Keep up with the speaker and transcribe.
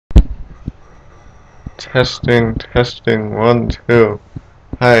Testing, testing, 1, 2.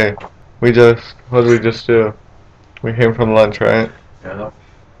 Hi. What did we just do? We came from lunch, right? Yeah,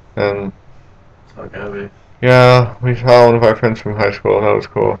 And, so heavy. yeah, we saw one of our friends from high school. That was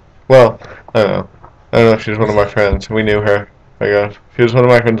cool. Well, I don't know. I don't know if she's one of my friends. We knew her, I guess. She was one of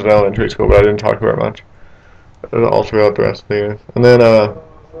my friends in elementary school, but I didn't talk to her much. All throughout the rest of the years. And then,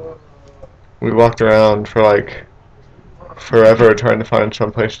 we walked around for, like, forever trying to find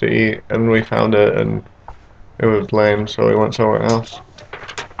some place to eat, and we found it, and it was lame, so we went somewhere else.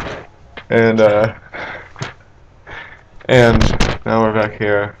 And and now we're back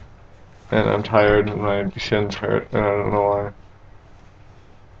here, and I'm tired, and my shins hurt, and I don't know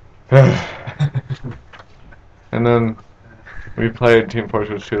why. And then we played Team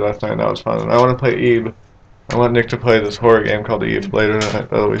Fortress 2 last night, and that was fun. And I want to play Eve. I want Nick to play this horror game called Eve later tonight.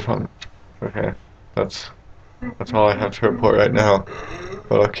 That'll be fun. Okay, that's all I have to report right now.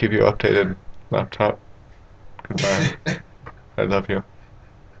 But I'll keep you updated. Laptop. Goodbye. I love you.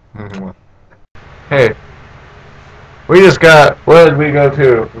 Hey, where did we go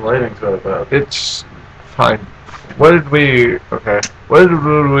to? The lighting's really bad. It's fine. What did we, okay, what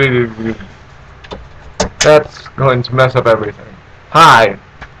did we, that's going to mess up everything. Hi,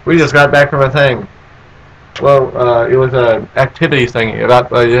 we just got back from a thing. Well, it was an activity thingy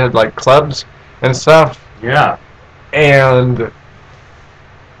about, it had like clubs and stuff. Yeah. And,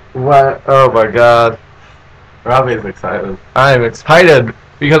 oh my god. Robbie's excited. I'm excited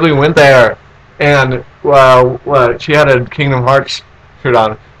because we went there and she had a Kingdom Hearts shirt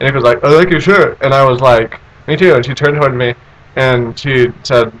on, and Nick was like, "I like your shirt," and I was like, "Me too." And she turned toward me, and she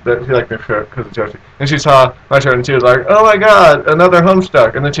said that she liked my shirt because it's Josie. And she saw my shirt, and she was like, "Oh my God, another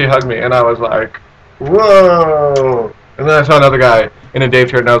Homestuck!" And then she hugged me, and I was like, "Whoa!" And then I saw another guy in a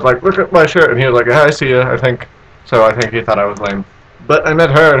Dave shirt, and I was like, "Look at my shirt," and he was like, "Yeah, I see you." I think he thought I was lame, but I met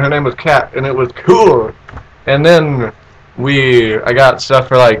her, and her name was Kat, and it was cool. And then I got stuff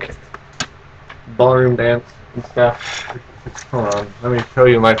for like ballroom dance and stuff. Hold on, let me show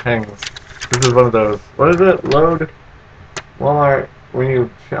you my things. This is one of those. What is it? Load? Walmart, when you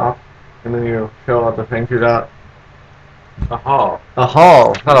shop and then you show all the things you got. A haul. A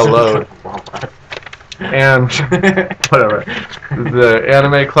haul, not a load. And whatever. The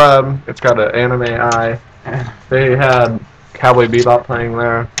anime club, it's got an anime eye. They had Cowboy Bebop playing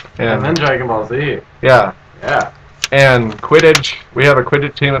there. And then Dragon Ball Z. Yeah. Yeah. And Quidditch. We have a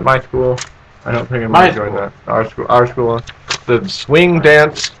Quidditch team at my school. I don't think I'm going to join that. Our school. The swing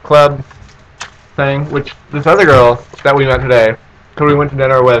dance club thing, which this other girl that we met today, because we went to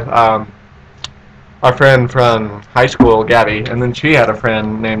dinner with our friend from high school, Gabby, and then she had a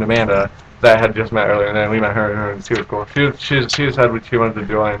friend named Amanda that had just met earlier, and then we met her, and she was cool. She said she wanted to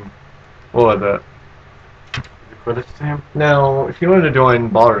join. What was it? The Quidditch team? No, she wanted to join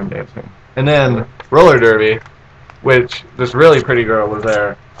ballroom dancing. And then roller derby, which this really pretty girl was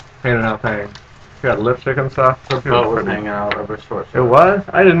there, handing out things. She had lipstick and stuff. The boat was hanging out of her short. It was?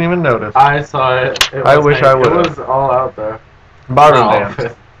 I didn't even notice. I saw it. I wish I would. It was all out there. Ballroom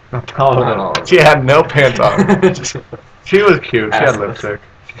dance. She had no pants on. She was cute. She had lipstick.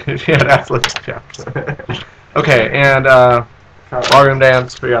 She had assless chaps. Okay, and ballroom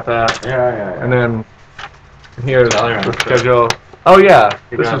dance, we got that. Yeah. And then here's the schedule. Oh yeah,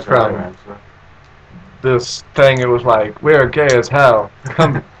 this is from this thing. It was like, we're gay as hell.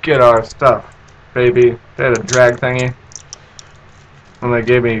 Come get our stuff, baby. They had a drag thingy, and they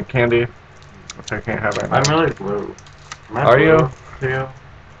gave me candy, which I can't have right now. I'm really blue. Are you? Yeah.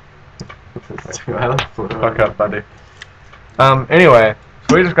 I like blue. Fuck up, buddy. Anyway,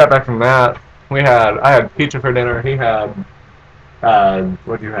 so we just got back from that. I had pizza for dinner. He had,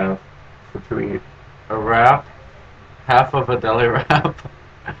 what'd you have? What you eat? A wrap, half of a deli wrap,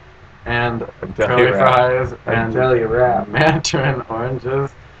 and curly fries, and deli wrap, mandarin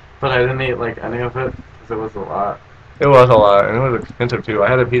oranges. But I didn't eat like any of it because it was a lot. It was a lot, and it was expensive too. I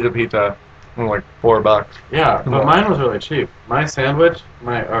had a pizza for like $4. Yeah, but mine was really cheap. My sandwich,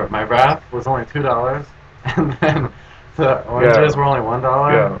 my wrap was only $2, and then the oranges were only $1.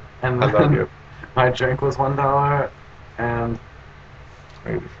 Yeah, and I love you. My drink was $1, and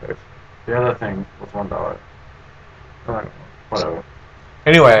the other thing was $1. Whatever.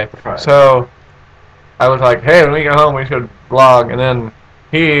 Anyway, so I was like, hey, when we get home, we should vlog, and then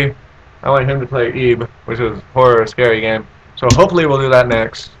I want him to play Eve, which is a horror scary game. So hopefully we'll do that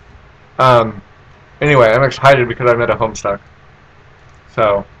next. Anyway, I'm excited because I met a Homestuck.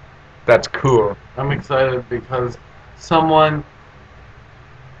 So that's cool. I'm excited because someone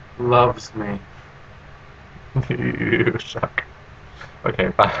loves me. You suck. Okay,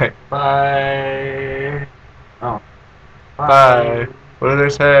 bye. Bye. Oh. Bye. What do they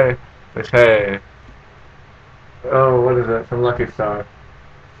say? They say, Oh, what is it? From Lucky Star.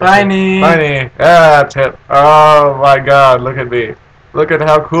 Tiny. Tiny. Ah, tip. Oh my God! Look at me. Look at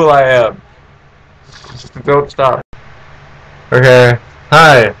how cool I am. Just don't stop. Okay.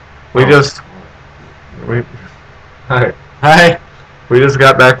 Hi. We Oh. just we. Hi. Hi. We just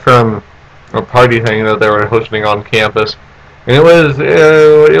got back from a party thing that they were hosting on campus, and it was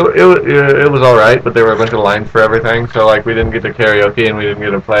all right, but there were a bunch of lines for everything. So like we didn't get to karaoke and we didn't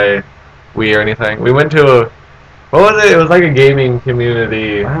get to play Wii or anything. We went to a what was it? It was like a gaming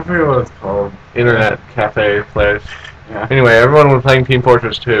community I forget what it's called. internet cafe place. Yeah. Anyway, everyone was playing Team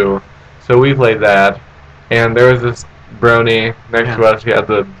Fortress 2, so we played that, and there was this brony next to us. He had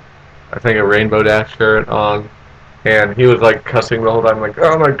I think, a Rainbow Dash shirt on, and he was like cussing the whole time, like,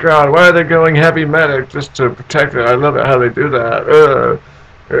 "Oh my God, why are they going heavy medic just to protect it? I love it how they do that."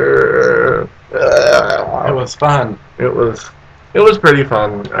 It was fun. It was pretty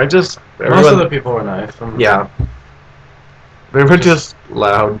fun. Most of the people were nice. Yeah, they were just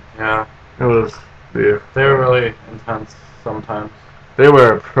loud. Yeah. It was. They were really intense sometimes. They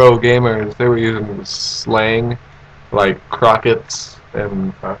were pro gamers. They were using slang, like crockets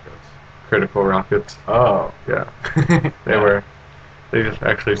and critical rockets. Oh. Yeah. They just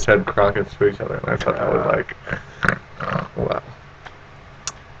actually said crockets to each other, and I thought that was like, wow.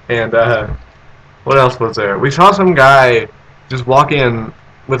 And what else was there? We saw some guy just walk in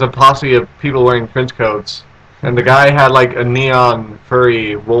with a posse of people wearing trench coats, and the guy had like a neon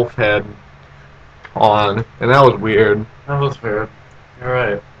furry wolf head on, and that was weird. That was weird. You're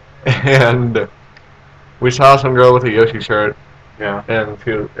right. And we saw some girl with a Yoshi shirt. Yeah. And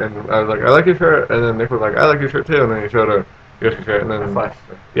I was like, "I like your shirt," and then Nick was like, "I like your shirt too," and then he showed her Yoshi shirt, and then I flashed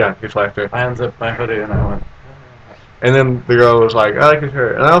her. Yeah, he flashed her. I unzipped my hoodie and I went. And then the girl was like, "I like your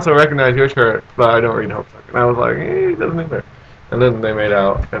shirt," and I also recognize your shirt, but I don't read Hopesuck. And I was like, he doesn't either. And then they made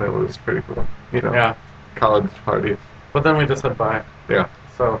out, and it was pretty cool. Yeah. College party. But then we just said bye. Yeah.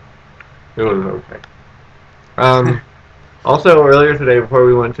 So. It was okay. Also, earlier today, before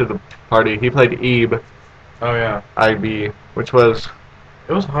we went to the party, he played Ebe. Oh yeah. IB, which was.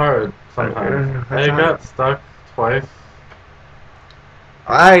 It was hard sometimes. I got stuck twice.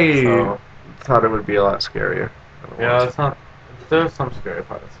 I thought it would be a lot scarier. Yeah, it's not. There's some scary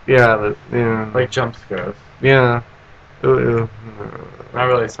parts. Yeah, like jump scares. Yeah. Not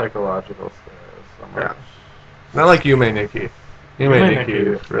really psychological scares so much. Yeah. Not like Yume Nikki. Yume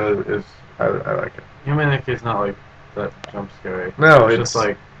Nikki is I like it. Yume Nikki's not like that jump scary. No, it's just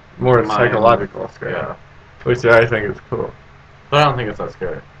like more psychological scary. Yeah. Which I think is cool. But I don't think it's that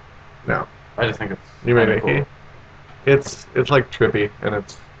scary. No. I just think it's Yume Nikki. Cool. It's like trippy, and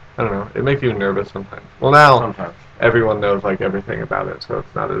it's, I don't know, it makes you nervous sometimes. Well, now sometimes everyone knows like everything about it, so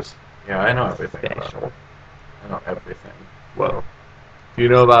it's not as yeah, I know everything special. about it. I know everything. Well, do you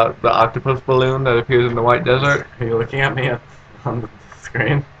know about the octopus balloon that appears in the White Desert? Are you looking at me on the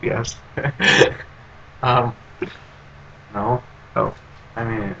screen? Yes. No. Oh. I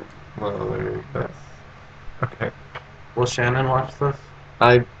mean, Well, there you go. Okay. Will Shannon watch this?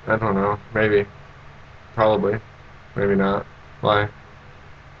 I don't know. Maybe. Probably. Maybe not. Why?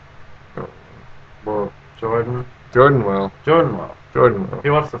 Oh. Well, Jordan. Jordan will. Jordan will. Jordan will. He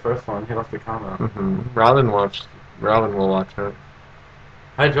watched the first one. He left a comment. Robin will watch it.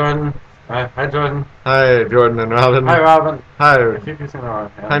 Hi, Jordan. Hi, Jordan. Hi, Jordan and Robin. Hi, Robin. Hi. I keep using the wrong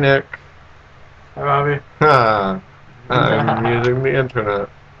hand. Hi, Nick. Hi, Robbie. Ha. I'm using the internet.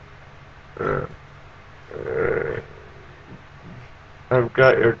 I've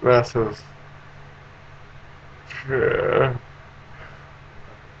got your glasses.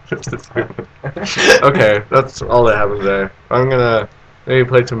 Okay, that's all I have today. I'm gonna maybe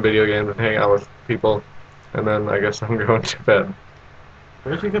play some video games and hang out with people, and then I guess I'm going to bed.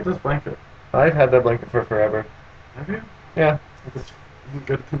 Where did you get this blanket? I've had that blanket for forever. Have you? Yeah. It's in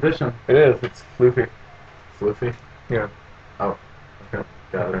good condition. It is. It's floofy. Floofy? Yeah. Oh. Okay.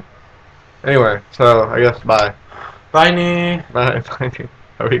 Got it. Anyway, so I guess bye. Bye, Nee. Bye. Bye.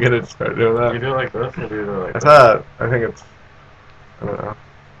 Are we gonna start doing that? You do it like this, or do you do it like this? I think it's. I don't know.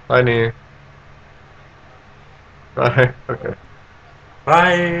 Bye, Nee. Bye. Okay.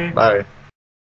 Bye. Bye.